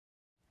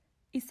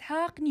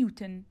ئیسحاق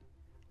نیوتن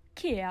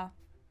کێیە؟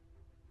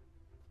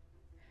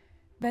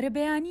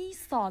 بەرەبەیانی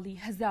ساڵی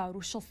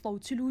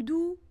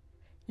 1642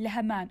 لە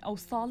هەمان ئەو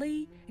ساڵەی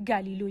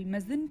گالیلۆی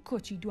مەزن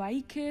کۆچی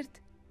دوایی کرد،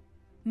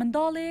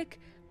 منداڵێک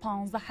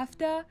 15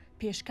 هەفتە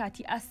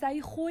پێشکاتی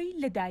ئاسایی خۆی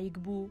لەدایک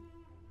بوو.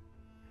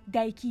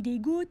 دایکی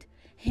دەیگوت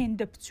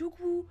هێندە بچووک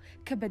بوو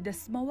کە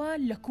بەدەستمەوە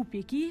لە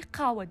کووپێکی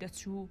قاوە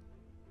دەچوو.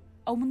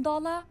 ئەو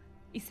منداڵە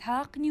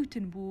ئیسحاق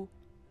نیوتن بوو.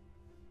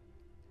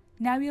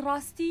 ناوی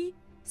ڕاستی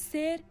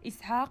سێر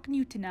ئیسحاق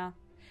نیوتنە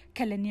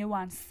کە لە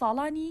نێوان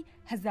ساڵانی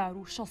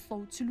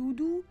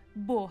 1642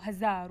 بۆ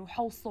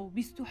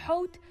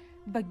 1727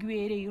 بە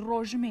گوێرەی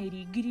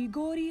ڕۆژمێری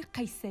گریگۆری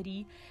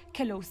قەیسەری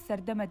کە لەو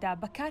سەردەمەدا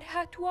بەکار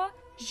هاتووە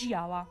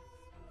ژیاوە.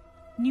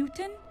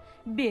 نیوتن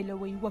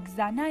بێلەوەی وەک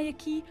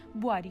زانایەکی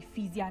بواری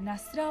فیزیا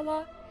ناسراوە،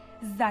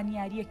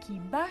 زانیاریەکی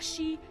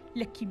باشی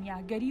لە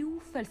کیمیاگەری و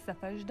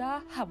فەلسەفەشدا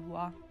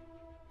هەبووە.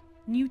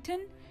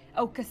 نیوتن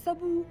ئەو کەسە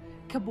بوو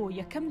کە بۆ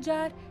یەکەم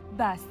جار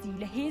باسی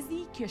لە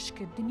هێزی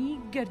کێشکردنی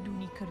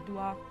گەردوونی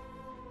کردووە.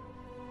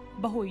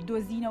 بەهۆی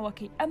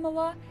دۆزینەوەکەی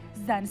ئەمەوە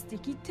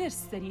زانستێکی ترس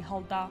سەری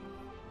هەڵدا،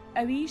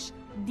 ئەویش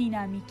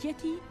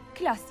دینامیکێتی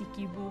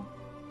کلاسیکی بوو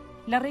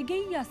لە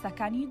ڕێگەی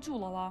یاساکانی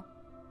جوڵەوە.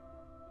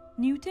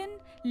 نیوتن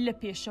لە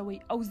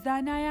پێشەوەی ئەو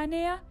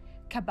زانایانەیە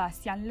کە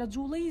باسییان لە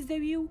جوڵەی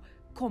زەوی و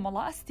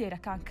کۆمەڵە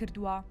ئەستێرەکان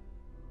کردووە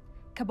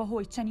کە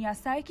بەهۆی چەند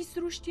یاسایەکی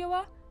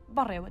سروشتیەوە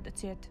بەڕێوە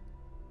دەچێت.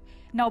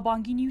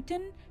 ناوبانگی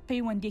نیوتن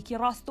پەیوەندێکی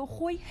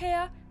ڕاستەوخۆی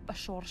هەیە بە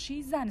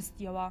شۆڕشی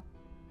زانستیەوە.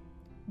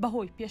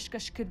 بەهۆی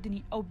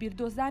پێشکەشکردنی ئەو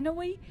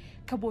بیردۆزانەوەی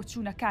کە بۆ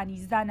چوونەکانی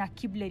زانا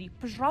کیبلەری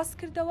پژڕاست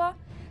کردەوە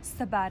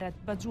سەبارەت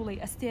بە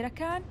جوڵەی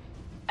ئەستێرەکان،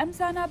 ئەم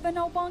زانا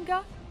بەناوبانگە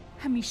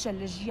هەمیشە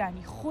لە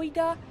ژیانی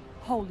خۆیدا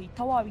هەوڵی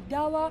تەواوی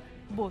داوە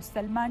بۆ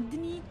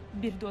سەلماندنی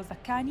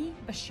بیردۆزەکانی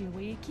بە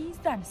شێوەیەکی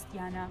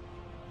زانستیانە.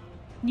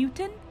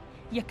 نیوتن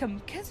یەکەم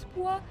کەس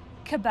بووە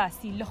کە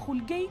باسی لە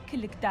خولگەی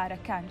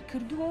کلکدارەکان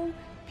کردووە و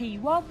پێی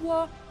وابووە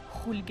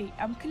خولگەی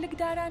ئەم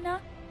کلکدارانە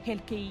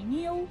هێلکەی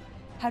نییە و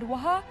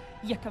هەروەها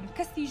یەکەم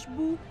کەسیش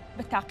بوو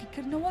بە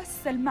تاقیکردنەوە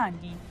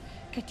سەلماندی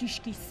کە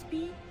تیشکی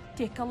سپی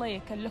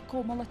تێکەڵەیەکە لە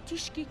کۆمەڵە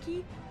تیشکێکی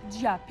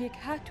جیا پێک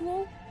هاتووە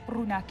و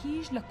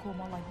ڕووناکیش لە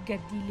کۆمەڵە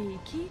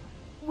گەردیلەیەکی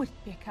ورد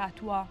پێک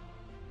هاتووە.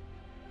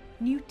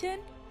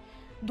 نیوتن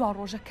دوا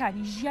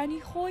ڕۆژەکانی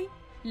ژیانی خۆی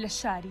لە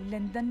شاری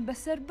لەندەن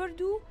بەسەر برد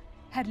و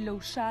هەر لەو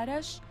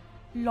شارەش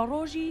لە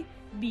ڕۆژی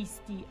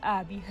 20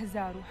 ئابی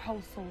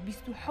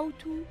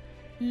 1727 و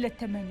لە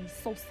تەمەنی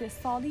 103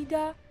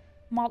 ساڵیدا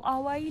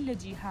ماڵئاوایی لە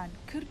جیهان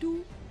کرد و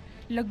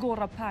لە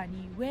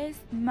گۆڕەپانی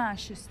وێست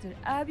مانچستر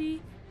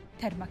ئابی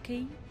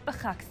تەرمەکەی بە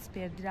خاک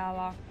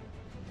سپێردراوە.